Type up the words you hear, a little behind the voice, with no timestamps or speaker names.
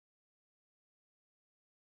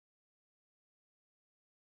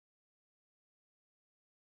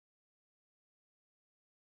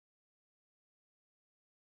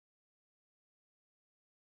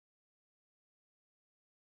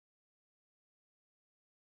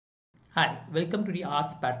Hi, welcome to the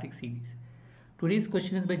Ask Patrick series. Today's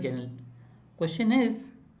question is by Janil. Question is,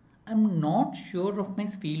 I'm not sure of my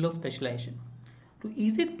field of specialization. So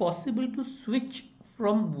is it possible to switch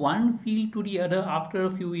from one field to the other after a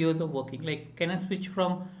few years of working? Like, can I switch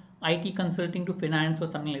from IT consulting to finance or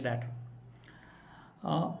something like that?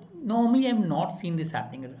 Normally, I've not seen this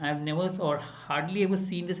happening. I've never or hardly ever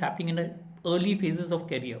seen this happening in the early phases of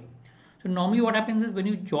career. So normally, what happens is when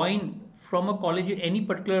you join from a college in any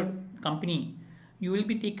particular company, you will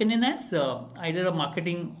be taken in as either a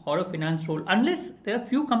marketing or a finance role, unless there are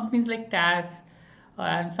few companies like TAS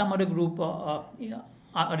and some other group, yeah,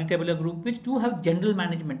 a retailer group, which do have general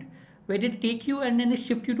management, where they take you and then they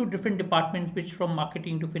shift you to different departments, which from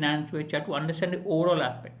marketing to finance to HR to understand the overall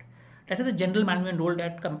aspect. That is a general management role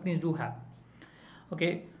that companies do have.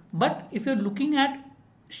 Okay, but if you're looking at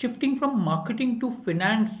shifting from marketing to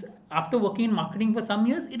finance after working in marketing for some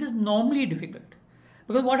years, it is normally difficult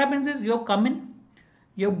because what happens is you have come in,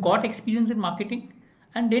 you have got experience in marketing,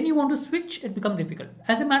 and then you want to switch, it becomes difficult.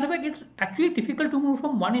 As a matter of fact, it's actually difficult to move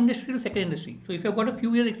from one industry to second industry. So if you've got a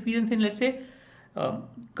few years experience in, let's say,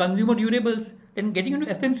 consumer durables, then getting into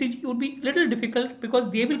FMCG would be little difficult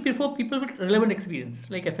because they will prefer people with relevant experience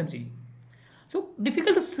like FMCG. So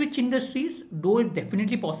difficult to switch industries, though it's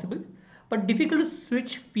definitely possible, but difficult to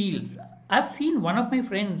switch fields. I've seen one of my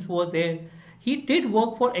friends who was there. He did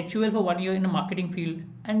work for HUL for 1 year in the marketing field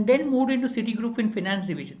and then moved into Citigroup in finance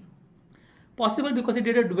division. Possible because he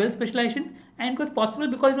did a dual specialization, and it was possible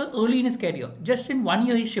because it was early in his career. Just in 1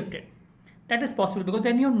 year he shifted. That is possible because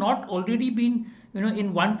then you've not already been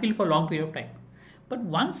in one field for a long period of time. But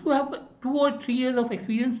once you have 2 or 3 years of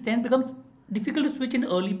experience, then it becomes difficult to switch in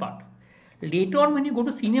the early part. Later on, when you go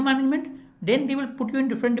to senior management, then they will put you in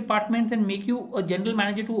different departments and make you a general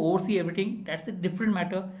manager to oversee everything. That's a different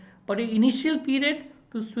matter. But the initial period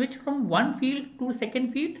to switch from one field to a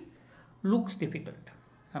second field looks difficult.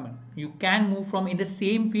 I mean, you can move from in the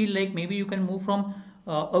same field, like maybe you can move from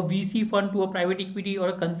a VC fund to a private equity or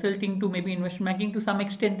a consulting to maybe investment banking to some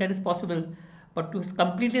extent that is possible. But to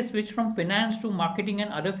completely switch from finance to marketing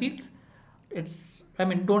and other fields,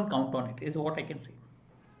 don't count on it, is what I can say.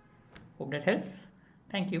 Hope that helps.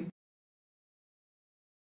 Thank you.